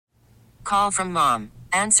call from mom.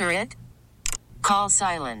 Answer it. Call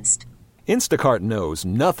silenced. Instacart knows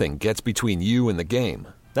nothing gets between you and the game.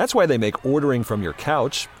 That's why they make ordering from your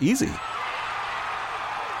couch easy.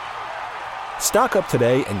 Stock up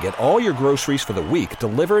today and get all your groceries for the week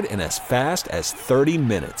delivered in as fast as 30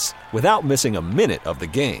 minutes without missing a minute of the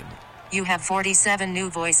game. You have 47 new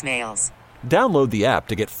voicemails. Download the app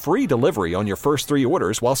to get free delivery on your first 3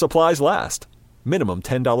 orders while supplies last. Minimum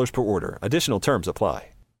 $10 per order. Additional terms apply.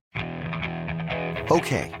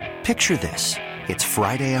 Okay, picture this. It's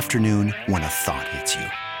Friday afternoon when a thought hits you.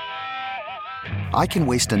 I can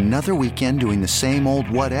waste another weekend doing the same old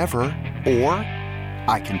whatever, or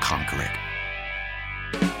I can conquer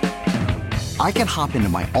it. I can hop into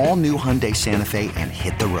my all-new Hyundai Santa Fe and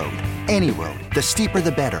hit the road. Any road. The steeper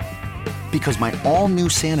the better. Because my all-new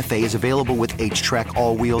Santa Fe is available with H-Track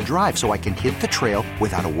all-wheel drive, so I can hit the trail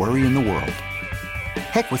without a worry in the world.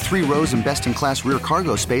 Heck, with 3 rows and best-in-class rear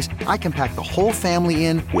cargo space, I can pack the whole family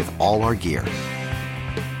in with all our gear.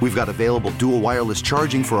 We've got available dual wireless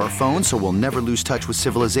charging for our phones, so we'll never lose touch with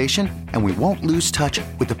civilization, and we won't lose touch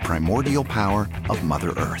with the primordial power of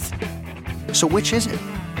Mother Earth. So which is it?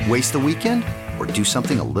 Waste the weekend or do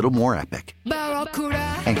something a little more epic?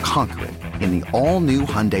 And conquer it in the all-new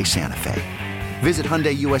Hyundai Santa Fe. Visit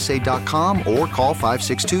HyundaiUSA.com or call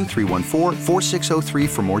 562-314-4603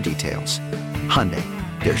 for more details. Hyundai,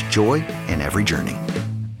 there's joy in every journey.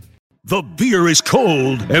 The beer is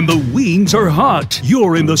cold and the wings are hot.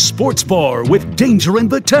 You're in the Sports Bar with Danger and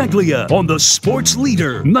Battaglia on the Sports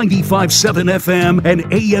Leader, 95.7 FM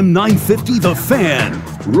and AM 950 The Fan,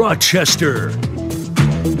 Rochester.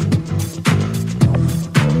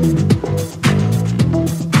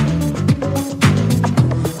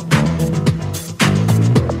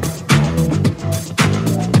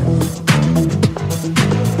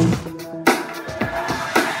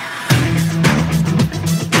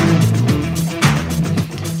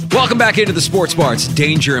 Welcome back into the Sports Bar. It's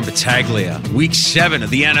Danger and Battaglia. Week 7 of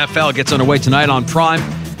the NFL gets underway tonight on Prime.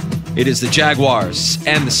 It is the Jaguars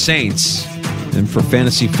and the Saints. And for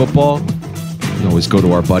fantasy football, you can always go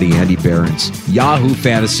to our buddy Andy Behrens, Yahoo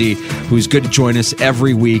Fantasy, who's good to join us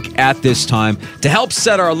every week at this time to help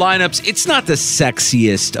set our lineups. It's not the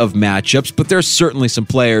sexiest of matchups, but there's certainly some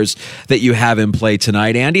players that you have in play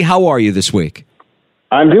tonight. Andy, how are you this week?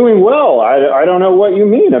 I'm doing well. I don't know what you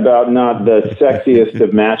mean about not the sexiest of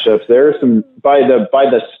matchups. There are some, by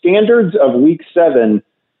the standards of Week 7,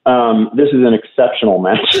 this is an exceptional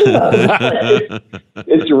match.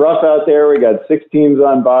 It's rough out there. We got 6 teams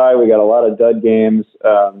on bye. We got a lot of dud games.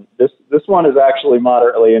 This one is actually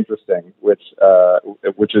moderately interesting, which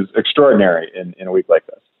is extraordinary in a week like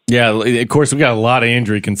this. Yeah, of course, we got a lot of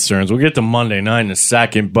injury concerns. We'll get to Monday night in a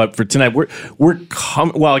second, but for tonight,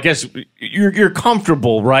 I guess you're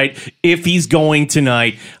comfortable, right? If he's going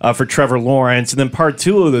tonight for Trevor Lawrence, and then part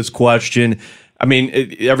 2 of this question, I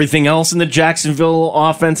mean, everything else in the Jacksonville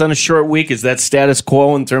offense on a short week, is that status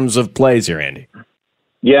quo in terms of plays here, Andy?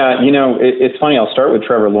 Yeah, it's funny. I'll start with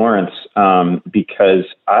Trevor Lawrence because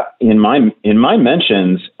in my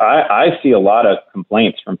mentions, I see a lot of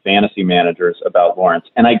complaints from fantasy managers about Lawrence,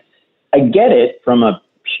 and I get it from a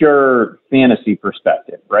pure fantasy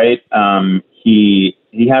perspective, right? He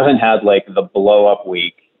hasn't had like the blow up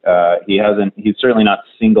week. He's certainly not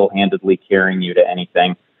single-handedly carrying you to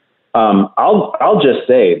anything. I'll just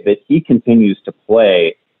say that he continues to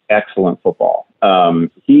play excellent football.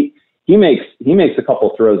 He makes a couple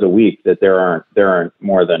throws a week that there aren't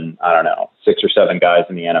more than, I don't know, 6 or 7 guys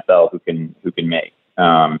in the NFL who can make.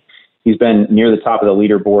 He's been near the top of the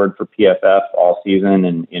leaderboard for PFF all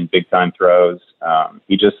season in big time throws.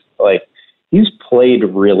 He's played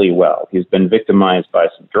really well. He's been victimized by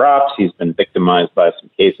some drops. He's been victimized by some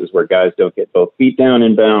cases where guys don't get both feet down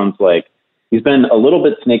in bounds. He's been a little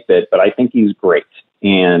bit snake bit, but I think he's great.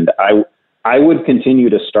 And I would continue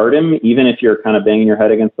to start him, even if you're kind of banging your head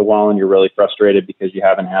against the wall and you're really frustrated because you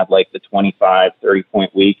haven't had like the 25,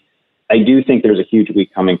 30-point week. I do think there's a huge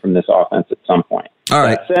week coming from this offense at some point. All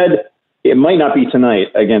right. That said, it might not be tonight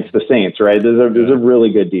against the Saints, right? There's a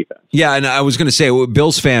really good defense. Yeah, and I was going to say,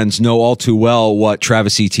 Bills fans know all too well what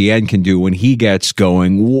Travis Etienne can do when he gets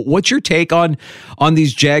going. What's your take on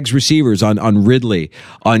these Jags receivers, on Ridley,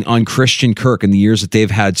 on Christian Kirk and the years that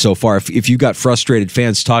they've had so far? If you got frustrated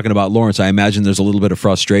fans talking about Lawrence, I imagine there's a little bit of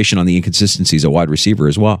frustration on the inconsistencies at wide receiver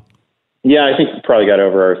as well. Yeah, I think we probably got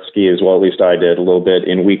over our skis. Well, at least I did a little bit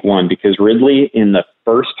in week 1 because Ridley in the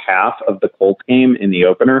first half of the Colts game in the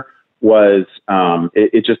opener was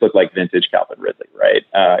it just looked like vintage Calvin Ridley, right?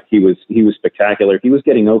 He was spectacular. He was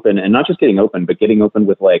getting open, and not just getting open, but getting open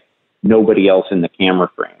with like nobody else in the camera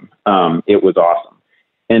frame. It was awesome.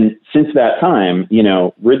 And since that time,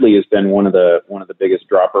 Ridley has been one of the biggest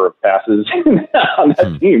dropper of passes on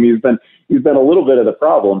that team. He's been a little bit of the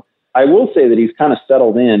problem. I will say that he's kind of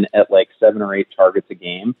settled in at like 7 or 8 targets a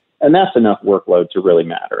game, and that's enough workload to really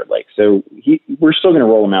matter. We're still going to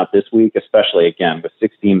roll him out this week, especially again with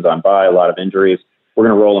 6 teams on bye, a lot of injuries. We're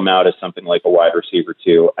going to roll him out as something like a wide receiver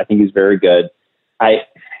too. I think he's very good.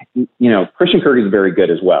 Christian Kirk is very good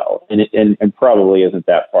as well, and probably isn't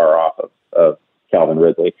that far off of Calvin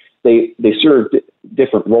Ridley. They serve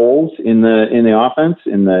different roles in the offense,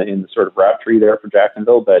 in the sort of route tree there for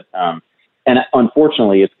Jacksonville, but and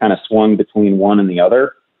unfortunately it's kind of swung between one and the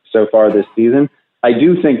other so far this season. I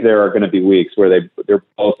do think there are going to be weeks where they're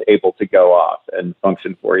both able to go off and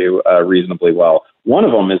function for you reasonably well. One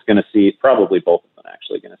of them is going to see, probably both of them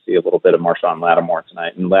actually, going to see a little bit of Marshawn Lattimore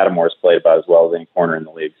tonight, and Lattimore's played about as well as any corner in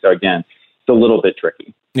the league. So again, it's a little bit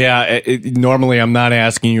tricky. Yeah, normally I'm not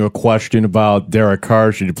asking you a question about Derek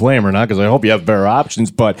Carr, should you play him or not, because I hope you have better options.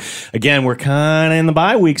 But again, we're kind of in the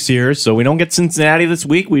bye weeks here, so we don't get Cincinnati this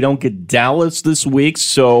week. We don't get Dallas this week.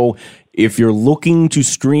 So if you're looking to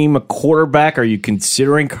stream a quarterback, are you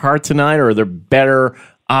considering Carr tonight, or are there better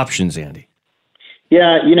options, Andy?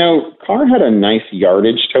 Yeah, Carr had a nice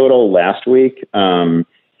yardage total last week.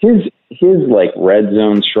 His like red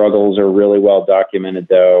zone struggles are really well documented,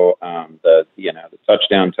 though. The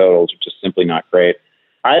touchdown totals are just simply not great.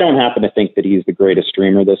 I don't happen to think that he's the greatest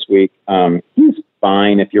streamer this week. He's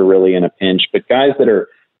fine if you're really in a pinch, but guys that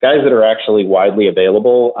are actually widely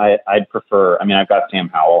available, I'd prefer. I mean, I've got Sam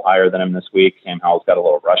Howell higher than him this week. Sam Howell's got a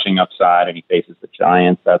little rushing upside, and he faces the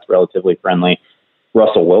Giants. That's relatively friendly.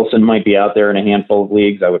 Russell Wilson might be out there in a handful of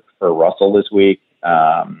leagues. I would prefer Russell this week.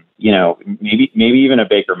 Maybe even a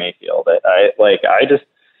Baker Mayfield.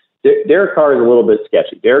 Derek Carr is a little bit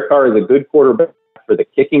sketchy. Derek Carr is a good quarterback for the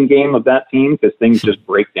kicking game of that team because things just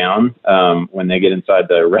break down when they get inside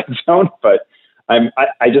the red zone. But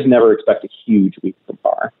I just never expect a huge week from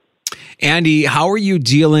Carr. Andy, how are you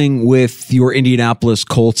dealing with your Indianapolis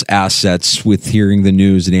Colts assets with hearing the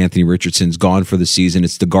news that Anthony Richardson's gone for the season?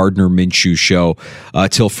 It's the Gardner Minshew show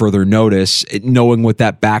till further notice, knowing what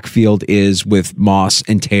that backfield is with Moss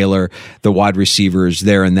and Taylor, the wide receivers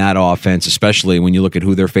there in that offense, especially when you look at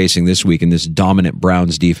who they're facing this week in this dominant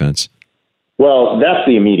Browns defense. Well, that's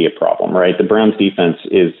the immediate problem, right? The Browns defense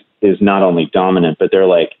is not only dominant, but they're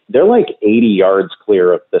like 80 yards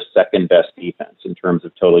clear of the second best defense in terms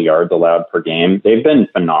of total yards allowed per game. They've been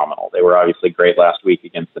phenomenal. They were obviously great last week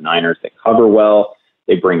against the Niners. They cover well.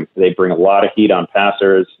 They bring a lot of heat on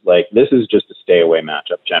passers. Like, this is just a stay away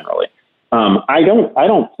matchup generally. I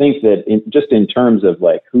don't think that just in terms of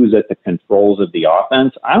like who's at the controls of the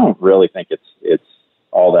offense, I don't really think it's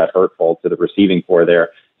all that hurtful to the receiving core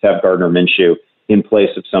there to have Gardner Minshew in place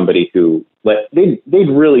of somebody who they'd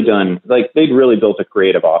really built a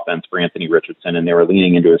creative offense for Anthony Richardson, and they were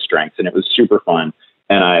leaning into his strengths, and it was super fun.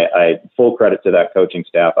 And I full credit to that coaching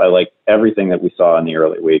staff. I like everything that we saw in the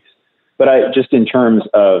early weeks, but just in terms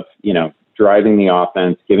of driving the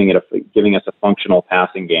offense, giving us a functional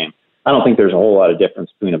passing game, I don't think there's a whole lot of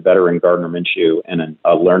difference between a veteran Gardner Minshew and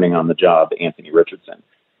a learning on the job Anthony Richardson.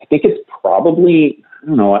 I think it's probably, I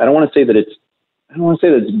don't want to say that it's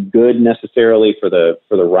good necessarily for the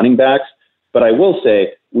running backs, but I will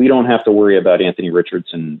say we don't have to worry about Anthony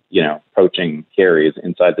Richardson, poaching carries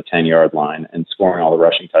inside the 10-yard line and scoring all the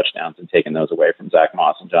rushing touchdowns and taking those away from Zach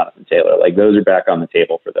Moss and Jonathan Taylor. Like, those are back on the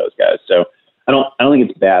table for those guys. So I don't think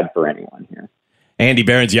it's bad for anyone here. Andy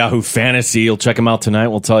Barron's Yahoo Fantasy. You'll check him out tonight.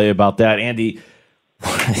 We'll tell you about that. Andy,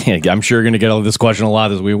 I'm sure you're going to get this question a lot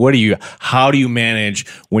this week. How do you manage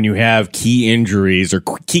when you have key injuries or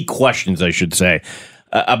key questions, I should say,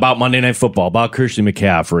 about Monday Night Football, about Christian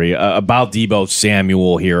McCaffrey, about Deebo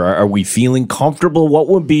Samuel here? Are we feeling comfortable? What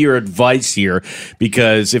would be your advice here?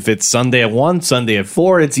 Because if it's Sunday at 1, Sunday at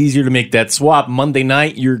 4, it's easier to make that swap. Monday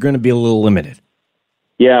night, you're going to be a little limited.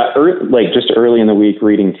 Yeah, just early in the week,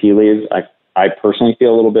 reading tea leaves, I personally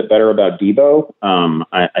feel a little bit better about Deebo.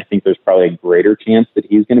 I think there's probably a greater chance that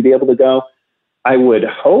he's going to be able to go. I would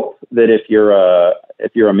hope that if you're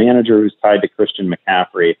a manager who's tied to Christian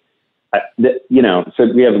McCaffrey, so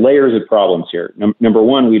we have layers of problems here. Number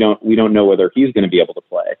one, we don't know whether he's going to be able to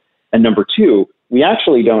play, and number two, we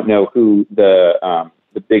actually don't know who the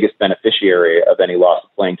biggest beneficiary of any loss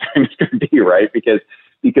of playing time is going to be, right? Because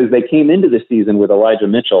they came into the season with Elijah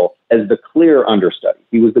Mitchell as the clear understudy.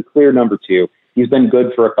 He was the clear number 2. He's been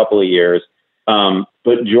good for a couple of years.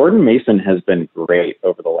 But Jordan Mason has been great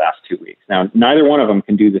over the last 2 weeks. Now, neither one of them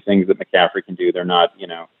can do the things that McCaffrey can do. They're not,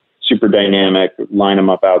 super dynamic, line them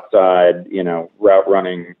up outside, route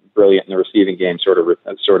running, brilliant in the receiving game, sort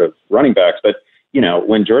of running backs. But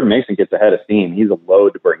when Jordan Mason gets ahead of steam, he's a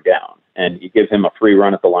load to bring down. And you give him a free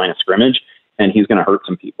run at the line of scrimmage, and he's going to hurt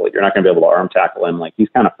some people. You're not going to be able to arm tackle him. Like, he's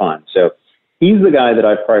kind of fun. So he's the guy that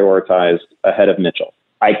I've prioritized ahead of Mitchell.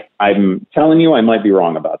 I'm telling you, I might be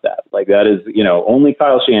wrong about that. Like, that is, only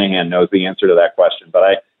Kyle Shanahan knows the answer to that question.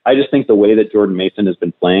 But I just think the way that Jordan Mason has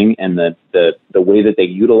been playing and the way that they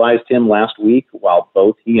utilized him last week while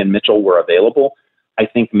both he and Mitchell were available, I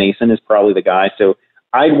think Mason is probably the guy. So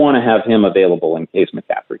I'd want to have him available in case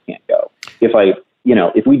McCaffrey can't go.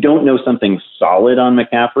 If we don't know something solid on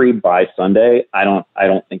McCaffrey by Sunday, I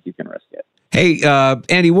don't think you can risk it. Hey,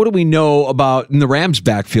 Andy, what do we know about in the Rams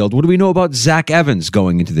backfield? What do we know about Zach Evans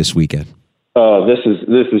going into this weekend? Oh, this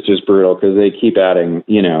is just brutal because they keep adding,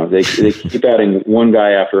 they keep adding one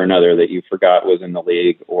guy after another that you forgot was in the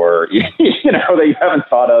league or, that you haven't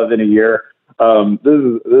thought of in a year.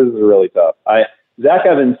 This is really tough. Zach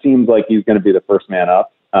Evans seems like he's going to be the first man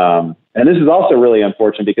up. And this is also really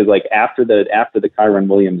unfortunate because after the Kyren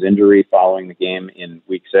Williams injury following the game in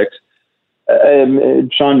week 6,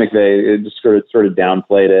 Sean McVay just sort of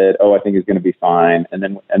downplayed it. Oh, I think he's going to be fine. And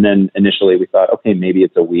then initially we thought, okay, maybe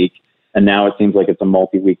it's a week. And now it seems like it's a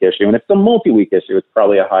multi-week issue. And if it's a multi-week issue, it's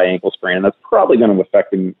probably a high ankle sprain. And that's probably going to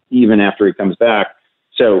affect him even after he comes back.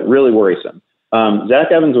 So really worrisome.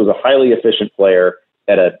 Zach Evans was a highly efficient player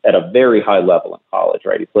at a very high level in college,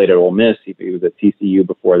 right? He played at Ole Miss. He was at TCU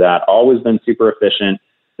before that. Always been super efficient.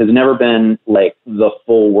 Has never been like the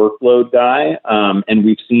full workload guy. And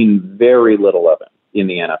we've seen very little of him in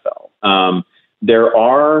the NFL. There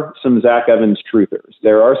are some Zach Evans truthers.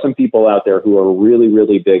 There are some people out there who are really,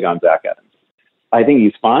 really big on Zach Evans. I think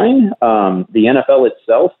he's fine. The NFL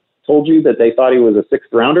itself told you that they thought he was a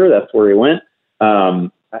 6th rounder. That's where he went.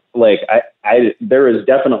 There is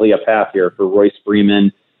definitely a path here for Royce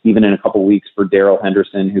Freeman, even in a couple weeks for Darrell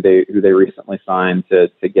Henderson, who they recently signed to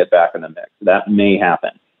get back in the mix. That may happen.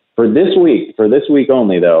 For this week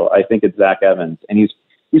only, though, I think it's Zach Evans, and he's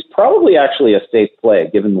probably actually a safe play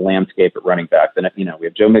given the landscape at running back. Then we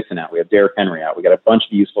have Joe Mixon out, we have Derrick Henry out, we got a bunch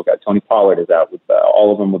of useful guys. Tony Pollard is out with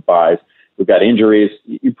all of them with buys. We've got injuries.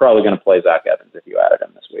 You're probably going to play Zach Evans if you added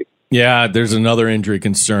him this week. Yeah, there's another injury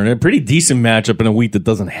concern. A pretty decent matchup in a week that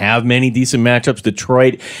doesn't have many decent matchups.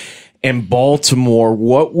 Detroit and Baltimore.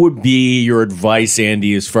 What would be your advice,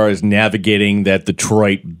 Andy, as far as navigating that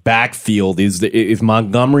Detroit backfield? If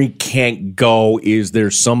Montgomery can't go, is there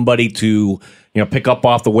somebody to pick up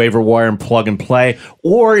off the waiver wire and plug and play?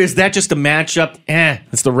 Or is that just a matchup?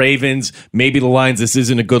 It's the Ravens. Maybe the Lions. This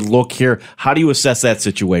isn't a good look here. How do you assess that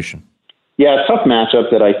situation? Yeah, tough matchup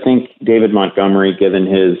that I think David Montgomery, given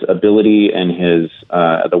his ability and his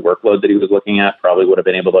the workload that he was looking at, probably would have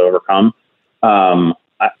been able to overcome.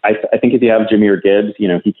 I think if you have Jahmyr Gibbs,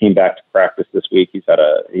 he came back to practice this week. He's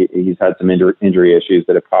had some injury issues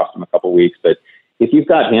that have cost him a couple weeks. But if you've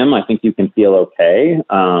got him, I think you can feel okay.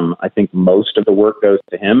 I think most of the work goes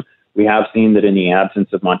to him. We have seen that in the absence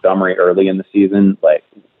of Montgomery early in the season,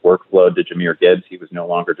 work flowed to Jahmyr Gibbs. He was no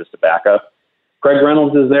longer just a backup. Craig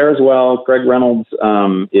Reynolds is there as well. Craig Reynolds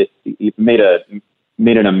he made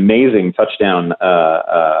an amazing touchdown.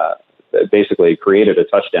 Basically created a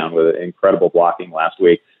touchdown with incredible blocking last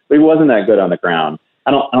week, but he wasn't that good on the ground.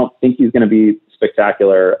 I don't think he's going to be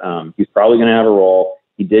spectacular. He's probably going to have a role.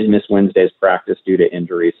 He did miss Wednesday's practice due to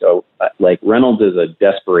injury. So Reynolds is a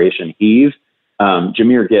desperation heave.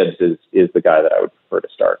 Jahmyr Gibbs is the guy that I would prefer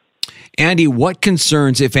to start. Andy, what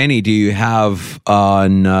concerns, if any, do you have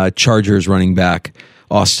on Chargers running back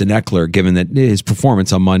Austin Eckler, given that his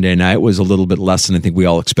performance on Monday night was a little bit less than I think we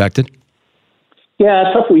all expected? Yeah,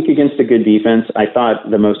 a tough week against a good defense. I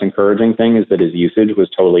thought the most encouraging thing is that his usage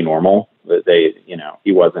was totally normal. They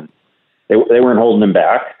weren't holding him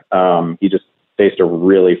back. He just faced a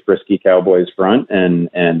really frisky Cowboys front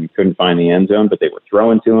and couldn't find the end zone, but they were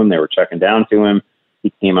throwing to him. They were checking down to him.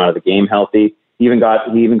 He came out of the game healthy. He even got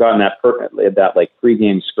in that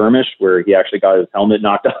pregame skirmish where he actually got his helmet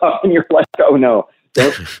knocked off, and you're like, oh no.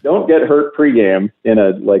 Don't get hurt pregame in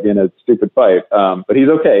a stupid fight. But he's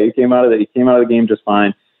okay. He came out of the game just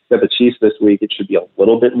fine. Got the Chiefs this week. It should be a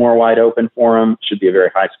little bit more wide open for him. It should be a very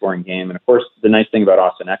high scoring game. And of course, the nice thing about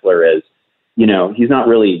Austin Eckler is, he's not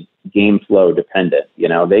really game flow dependent.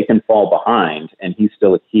 They can fall behind, and he's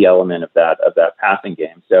still a key element of that passing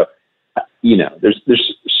game. So,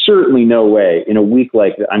 there's certainly no way in a week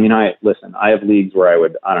like that. I mean, I have leagues where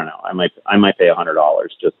I might pay $100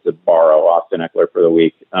 just to borrow Austin Eckler for the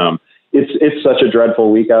week. It's such a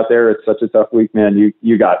dreadful week out there. It's such a tough week, man.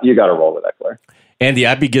 You got to roll with Eckler. Andy,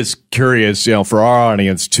 I'd be just curious, for our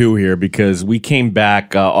audience too here, because we came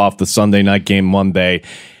back off the Sunday night game Monday,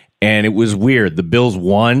 and it was weird. The Bills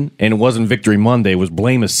won, and it wasn't Victory Monday. It was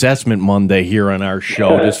Blame Assessment Monday here on our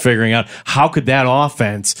show, just figuring out how could that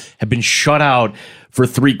offense have been shut out for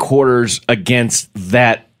 3 quarters against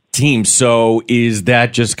that team. So is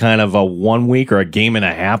that just kind of a 1 week or a game and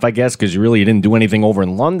a half, I guess, because you didn't do anything over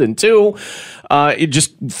in London, too? It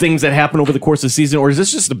just things that happen over the course of the season, or is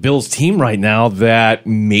this just the Bills team right now that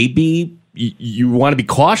maybe you want to be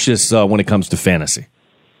cautious when it comes to fantasy?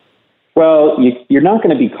 Well, you're not going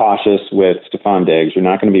to be cautious with Stephon Diggs. You're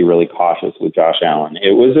not going to be really cautious with Josh Allen.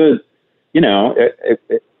 It was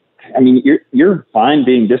you're fine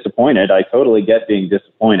being disappointed. I totally get being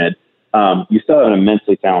disappointed. You still have an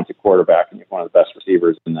immensely talented quarterback, and you're one of the best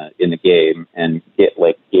receivers in the game. And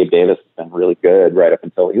Gabe Davis has been really good right up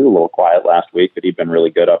until he was a little quiet last week, but he'd been really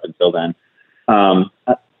good up until then.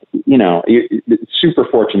 You're super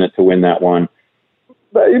fortunate to win that one.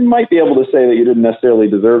 But you might be able to say that you didn't necessarily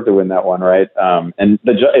deserve to win that one, right?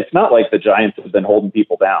 It's not like the Giants have been holding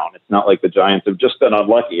people down. It's not like the Giants have just been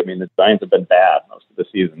unlucky. I mean, the Giants have been bad most of the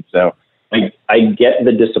season. So I get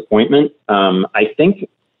the disappointment. I think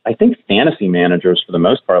fantasy managers, for the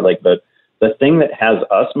most part, like the thing that has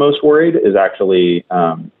us most worried is actually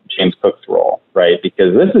James Cook's role, right?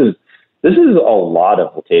 Because this is a lot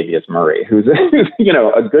of Latavius Murray, who's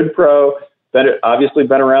a good pro. Obviously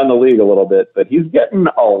been around the league a little bit, but he's getting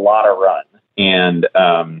a lot of run. And,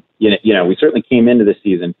 we certainly came into the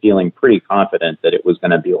season feeling pretty confident that it was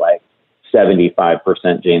going to be like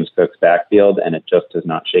 75% James Cook's backfield, and it just has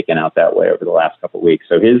not shaken out that way over the last couple of weeks.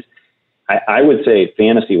 So I would say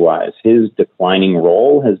fantasy-wise, his declining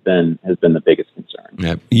role has been the biggest concern.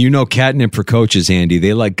 Yeah. Catnip for coaches, Andy.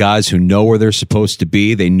 They like guys who know where they're supposed to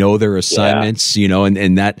be. They know their assignments,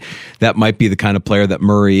 and that might be the kind of player that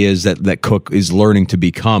Murray is, that Cook is learning to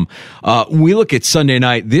become. We look at Sunday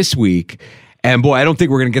night this week, and boy, I don't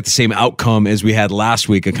think we're going to get the same outcome as we had last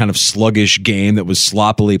week, a kind of sluggish game that was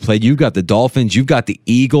sloppily played. You've got the Dolphins, you've got the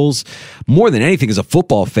Eagles. More than anything, as a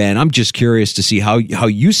football fan, I'm just curious to see how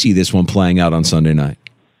you see this one playing out on Sunday night.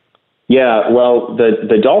 Yeah, well,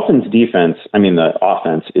 the Dolphins defense, the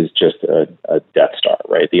offense is just a Death Star,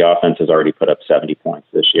 right? The offense has already put up 70 points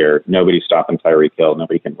this year. Nobody's stopping Tyreek Hill.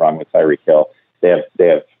 Nobody can run with Tyreek Hill. They have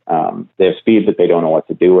speed that they don't know what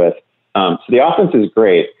to do with. So the offense is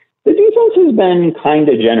great. The defense has been kind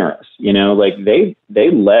of generous,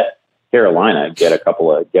 they let Carolina get a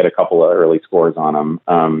couple of early scores on them.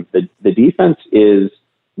 The defense is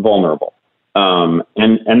vulnerable, and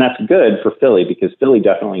that's good for Philly, because Philly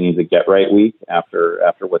definitely needs a get right week after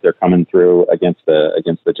what they're coming through against the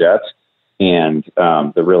Jets, and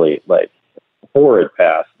the really horrid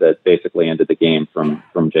pass that basically ended the game from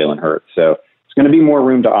Jalen Hurts. So there's going to be more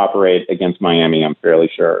room to operate against Miami, I'm fairly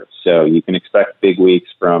sure. So you can expect big weeks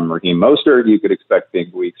from Raheem Mostert. You could expect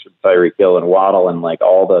big weeks from Tyreek Hill and Waddle and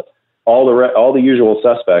all the usual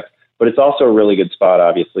suspects. But it's also a really good spot,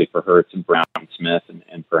 obviously, for Hurts and Brown, Smith,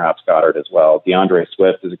 and perhaps Goddard as well. DeAndre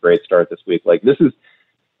Swift is a great start this week. This is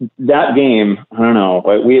that game. I don't know.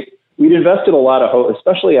 We'd invested a lot of hope,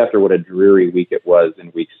 especially after what a dreary week it was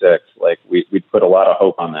in week 6. We'd put a lot of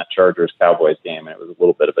hope on that Chargers-Cowboys game, and it was a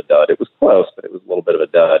little bit of a dud. It was close, but it was a little bit of a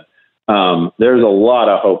dud. There's a lot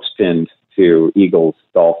of hopes pinned to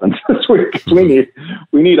Eagles-Dolphins this week. We need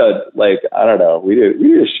a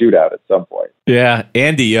shootout at some point. Yeah,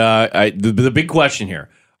 Andy, the big question here.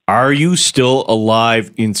 Are you still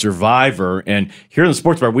alive in Survivor? And here in the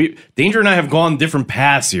Sports Bar, Danger and I have gone different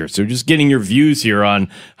paths here. So just getting your views here on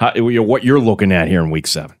what you're looking at here in Week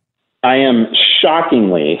 7. I am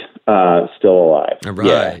shockingly still alive. All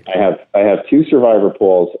right. Yeah, I have 2 Survivor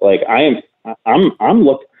pools. I'm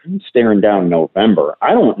staring down November.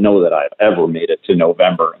 I don't know that I've ever made it to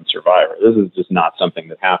November in Survivor. This is just not something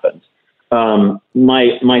that happens. My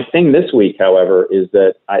thing this week, however, is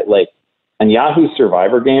that on Yahoo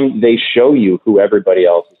Survivor game, they show you who everybody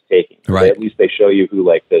else is taking. Right. At least they show you who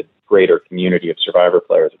the greater community of Survivor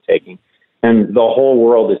players are taking. And the whole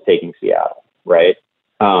world is taking Seattle, right?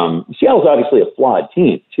 Seattle's obviously a flawed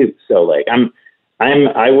team too. So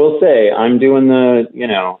I will say I'm doing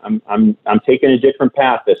I'm taking a different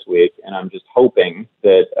path this week, and I'm just hoping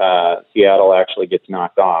that Seattle actually gets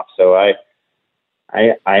knocked off. So I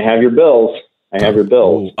have your Bills. I have your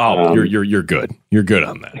Bills. You're good. You're good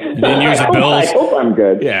on that. You didn't use the Bills. I hope I'm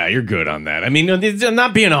good. Yeah, you're good on that. I'm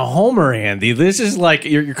not being a homer, Andy. This is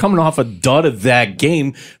you're coming off a dud of that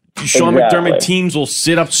game. Sean Exactly. McDermott teams will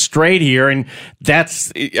sit up straight here, and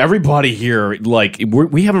that's everybody here. Like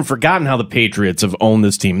we haven't forgotten how the Patriots have owned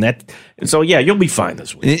this team. So you'll be fine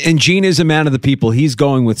this week. And Gene is a man of the people. He's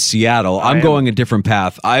going with Seattle. I'm going a different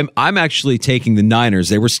path. I'm actually taking the Niners.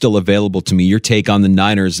 They were still available to me. Your take on the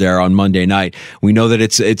Niners there on Monday night. We know that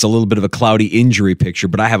it's a little bit of a cloudy injury picture,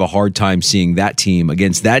 but I have a hard time seeing that team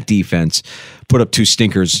against that defense put up two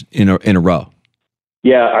stinkers in a row.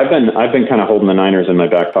 Yeah, I've been kind of holding the Niners in my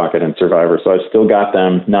back pocket in Survivor, so I've still got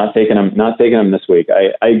them. Not taking them this week.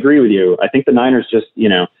 I agree with you. I think the Niners just,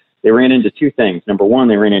 they ran into two things. Number one,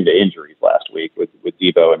 they ran into injuries last week with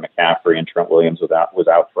Debo and McCaffrey, and Trent Williams was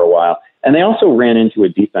out for a while. And they also ran into a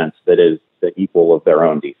defense that is the equal of their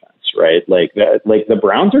own defense, right? Like the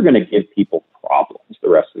Browns are going to give people problems the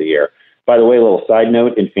rest of the year. By the way, a little side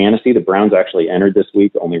note, in fantasy, the Browns actually entered this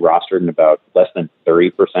week only rostered in about less than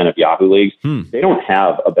 30% of Yahoo leagues. They don't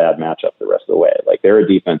have a bad matchup the rest of the way. Like, they're a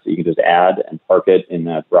defense that you can just add and park it in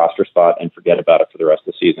that roster spot and forget about it for the rest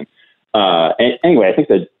of the season. Anyway,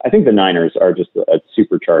 I think the Niners are just a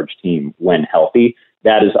supercharged team when healthy.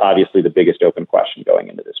 That is obviously the biggest open question going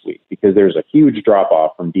into this week, because there's a huge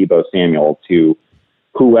drop-off from Deebo Samuel to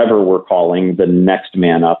whoever we're calling the next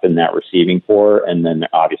man up in that receiving core. And then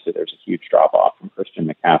obviously there's a huge drop off from Christian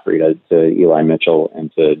McCaffrey to Eli Mitchell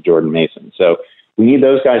and to Jordan Mason. So we need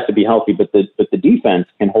those guys to be healthy, but the defense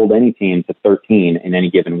can hold any team to 13 in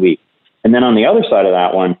any given week. And then on the other side of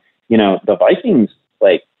that one, the Vikings,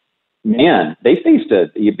 they faced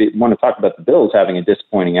you want to talk about the Bills having a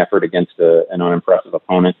disappointing effort against an unimpressive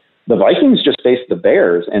opponent. The Vikings just faced the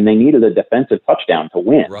Bears, and they needed a defensive touchdown to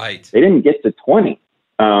win. Right. They didn't get to 20.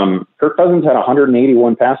 Kirk Cousins had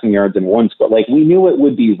 181 passing yards in one squad. We knew it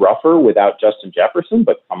would be rougher without Justin Jefferson,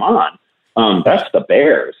 but come on, that's the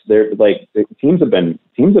Bears. They're the teams have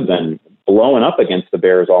been blowing up against the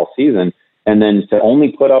Bears all season, and then to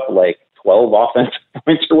only put up 12 offensive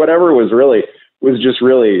points or whatever was just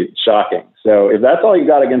really shocking. So if that's all you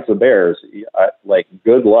got against the Bears,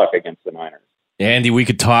 good luck against the Niners. Andy, we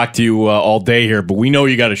could talk to you all day here, but we know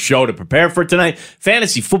you got a show to prepare for tonight.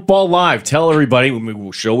 Fantasy Football Live. Tell everybody,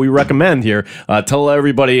 show we recommend here. Tell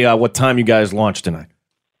everybody what time you guys launch tonight.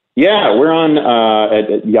 Yeah, we're on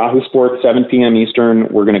at Yahoo Sports, 7 p.m.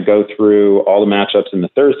 Eastern. We're going to go through all the matchups in the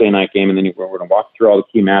Thursday night game, and then we're going to walk through all the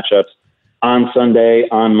key matchups on Sunday,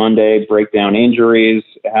 on Monday, break down injuries,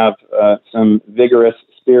 have some vigorous,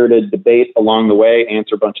 spirited debate along the way,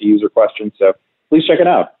 answer a bunch of user questions. So please check it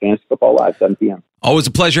out. Fantasy Football Live, 7 p.m. Always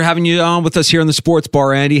a pleasure having you on with us here on the Sports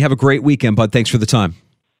Bar, Andy. Have a great weekend, bud. Thanks for the time.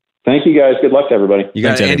 Thank you, guys. Good luck to everybody. You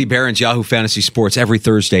got Andy Behrens, Yahoo Fantasy Sports, every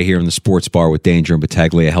Thursday here in the Sports Bar with Danger and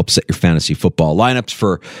Battaglia. Help set your fantasy football lineups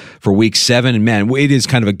for Week 7. And, man, it is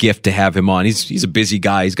kind of a gift to have him on. He's a busy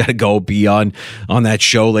guy. He's got to go be on that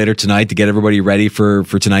show later tonight to get everybody ready for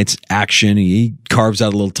tonight's action. He carves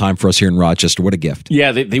out a little time for us here in Rochester. What a gift.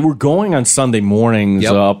 Yeah, they were going on Sunday mornings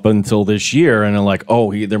up until this year, and they're like,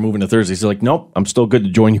 they're moving to Thursday. So like, nope, I'm still good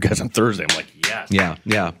to join you guys on Thursday. I'm like, yes.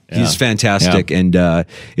 Yeah. He's fantastic, and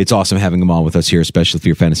it's awesome having him on with us here, especially if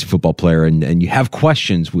you're a fantasy football player and you have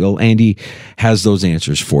questions. Well, Andy has those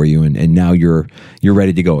answers for you, and now you're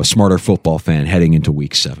ready to go. A smarter football fan heading into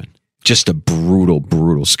Week 7. Just a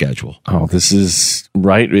brutal schedule. Oh, this is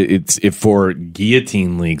right. It's for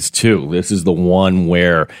guillotine leagues too. This is the one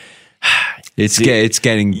where it's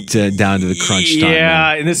getting down to the crunch time.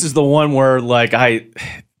 Yeah, and this is the one where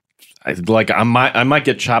I might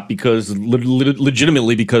get chopped because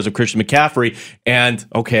legitimately because of Christian McCaffrey, and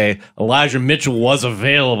Elijah Mitchell was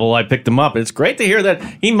available. I picked him up. It's great to hear that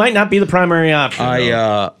he might not be the primary option.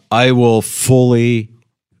 I will fully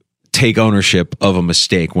take ownership of a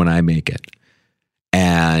mistake when I make it,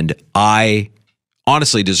 and I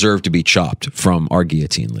honestly deserve to be chopped from our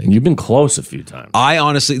guillotine league. You've been close a few times. I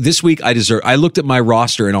honestly, this week I looked at my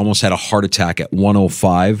roster and almost had a heart attack at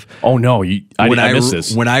 105. Oh no, I missed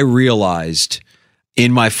this. When I realized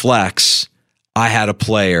in my flex, I had a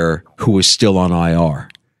player who was still on IR.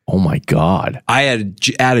 Oh my God. I had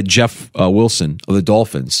added Jeff Wilson of the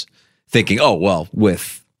Dolphins thinking,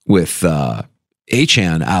 with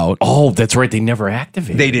Achane out. Oh, that's right. They never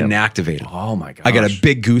activated They didn't activate him. Oh, my gosh. I got a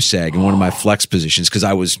big goose egg in one of my flex positions because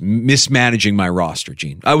I was mismanaging my roster,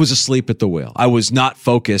 Gene. I was asleep at the wheel. I was not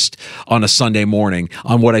focused on a Sunday morning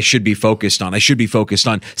on what I should be focused on. I should be focused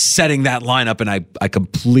on setting that lineup, and I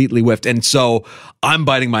completely whiffed. And so I'm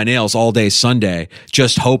biting my nails all day Sunday,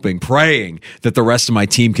 just hoping, praying that the rest of my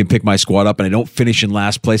team can pick my squad up and I don't finish in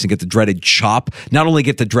last place and get the dreaded chop. Not only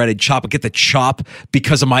get the dreaded chop, but get the chop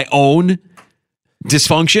because of my own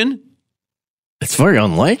dysfunction. It's very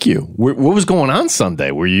unlike you. What was going on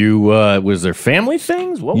Sunday? Were you? Was there family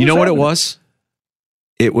things? What it was?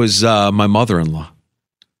 It was my mother-in-law.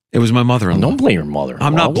 It was my mother-in-law. Don't blame your mother-in-law.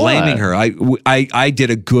 I'm not blaming her. I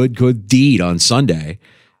did a good deed on Sunday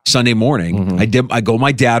morning. I go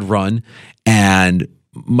my dad run, and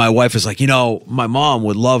my wife is like, my mom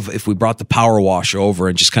would love if we brought the power washer over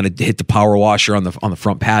and just kind of hit the power washer on the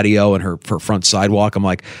front patio and her front sidewalk. I'm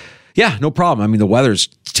like, yeah, no problem. I mean, the weather's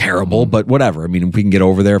terrible, but whatever. I mean, if we can get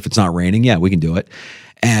over there if it's not raining, yeah, we can do it.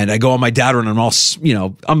 And I go on my dad run, and I'm all,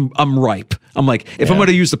 I'm ripe. I'm like, if I'm going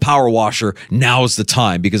to use the power washer, now's the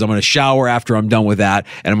time, because I'm going to shower after I'm done with that,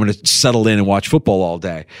 and I'm going to settle in and watch football all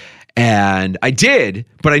day. And I did,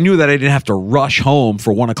 but I knew that I didn't have to rush home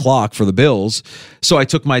for 1:00 for the Bills. So I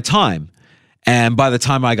took my time. And by the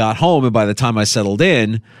time I got home and by the time I settled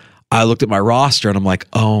in, I looked at my roster and I'm like,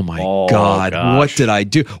 oh my God, gosh. what did I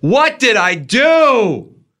do? What did I do?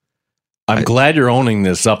 I'm glad you're owning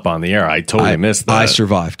this up on the air. I totally missed that. I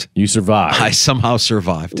survived. You survived. I somehow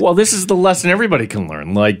survived. Well, this is the lesson everybody can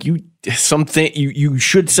learn. Like you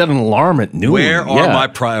should set an alarm at noon. Where are my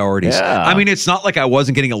priorities? Yeah. I mean, it's not like I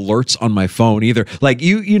wasn't getting alerts on my phone either. Like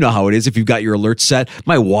you know how it is if you've got your alerts set.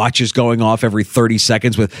 My watch is going off every 30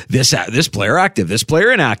 seconds with this player active, this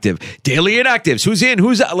player inactive, daily inactives, who's in,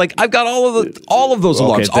 who's out. Like I've got all of those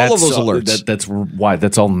alarms, all of those alerts. That's why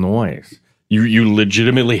that's all noise. You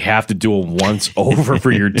legitimately have to do a once over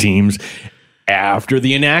for your teams after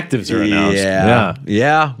the inactives are announced.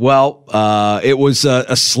 Yeah. Well, it was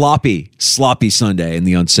a sloppy Sunday in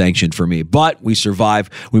the unsanctioned for me, but we survive.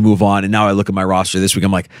 We move on, and now I look at my roster this week.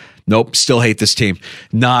 I'm like, nope, still hate this team.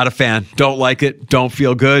 Not a fan. Don't like it. Don't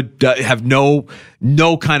feel good. Have no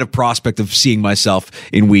kind of prospect of seeing myself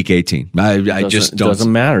in Week 18. I just don't. It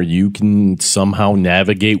doesn't matter. You can somehow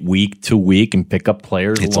navigate week to week and pick up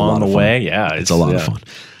players along the way. Yeah, it's a lot of fun.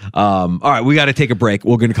 All right, we got to take a break.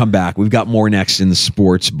 We're going to come back. We've got more next in the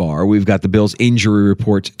sports bar. We've got the Bills injury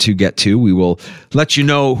report to get to. We will let you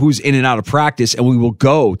know who's in and out of practice, and we will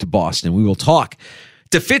go to Boston. We will talk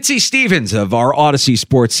to Fitzy Stevens of our Odyssey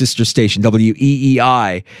Sports sister station,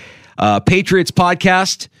 WEEI. Patriots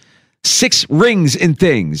podcast, 6 Rings and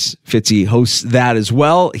Things. Fitzy hosts that as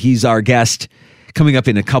well. He's our guest coming up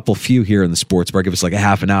in a few here in the sports bar. Give us like a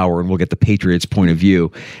half an hour, and we'll get the Patriots' point of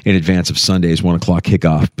view in advance of Sunday's 1:00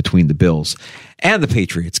 kickoff between the Bills and the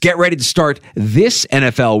Patriots. Get ready to start this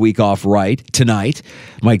NFL week off right tonight.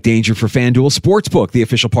 Mike Danger for FanDuel Sportsbook, the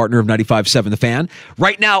official partner of 95.7 The Fan.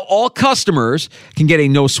 Right now, all customers can get a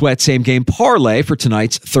no-sweat same-game parlay for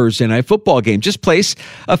tonight's Thursday night football game. Just place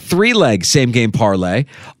a 3-leg same-game parlay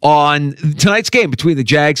on tonight's game between the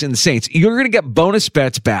Jags and the Saints. You're going to get bonus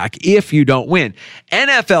bets back if you don't win.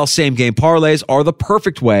 NFL same-game parlays are the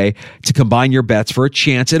perfect way to combine your bets for a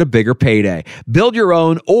chance at a bigger payday. Build your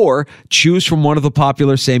own or choose from one of the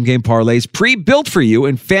popular same-game parlays pre-built for you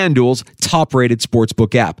in FanDuel's top-rated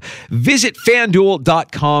sportsbook app. Visit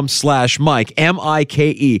FanDuel.com/Mike,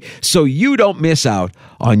 M-I-K-E, so you don't miss out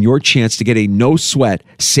on your chance to get a no-sweat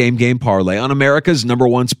same-game parlay on America's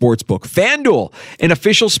 #1 sportsbook. FanDuel, an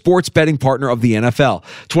official sports betting partner of the NFL.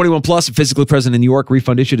 21 plus, physically present in New York.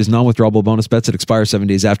 Refund issued as non-withdrawable bonus bets that expire 7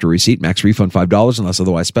 days after receipt. Max refund $5 unless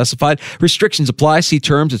otherwise specified. Restrictions apply. See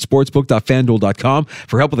terms at sportsbook.fanduel.com.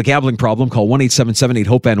 For help with a gambling problem, call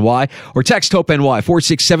 1-877-8-HOPE-NY or text HOPE-NY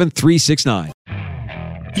 467-369.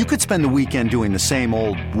 You could spend the weekend doing the same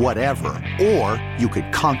old whatever, or you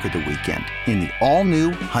could conquer the weekend in the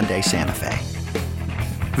all-new Hyundai Santa Fe.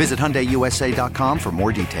 Visit HyundaiUSA.com for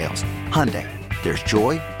more details. Hyundai, there's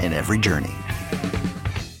joy in every journey.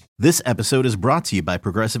 This episode is brought to you by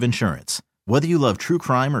Progressive Insurance. Whether you love true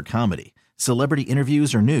crime or comedy, celebrity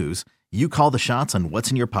interviews or news, you call the shots on what's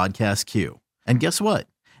in your podcast queue. And guess what?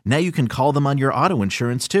 Now you can call them on your auto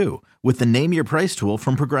insurance too with the Name Your Price tool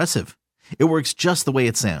from Progressive. It works just the way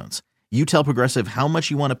it sounds. You tell Progressive how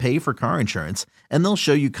much you want to pay for car insurance, and they'll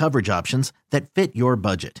show you coverage options that fit your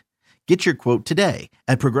budget. Get your quote today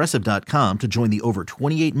at Progressive.com to join the over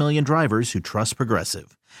 28 million drivers who trust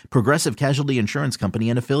Progressive. Progressive Casualty Insurance Company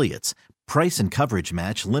and Affiliates. Price and coverage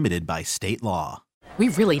match limited by state law. We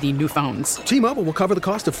really need new phones. T-Mobile will cover the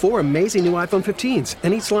cost of 4 amazing new iPhone 15s,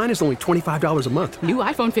 and each line is only $25 a month. New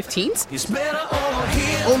iPhone 15s? It's better over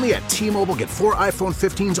here. Only at T-Mobile, get 4 iPhone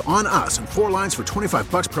 15s on us and 4 lines for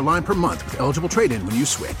 $25 per line per month with eligible trade-in when you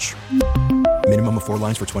switch. Minimum of 4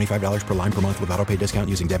 lines for $25 per line per month with autopay discount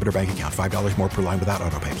using debit or bank account. $5 more per line without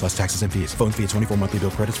autopay, plus taxes and fees. Phone fee at 24 monthly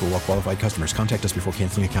bill credits for well-qualified customers. Contact us before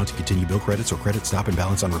canceling account to continue bill credits or credit stop and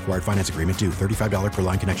balance on required finance agreement due. $35 per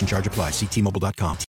line connection charge applies. See T-Mobile.com.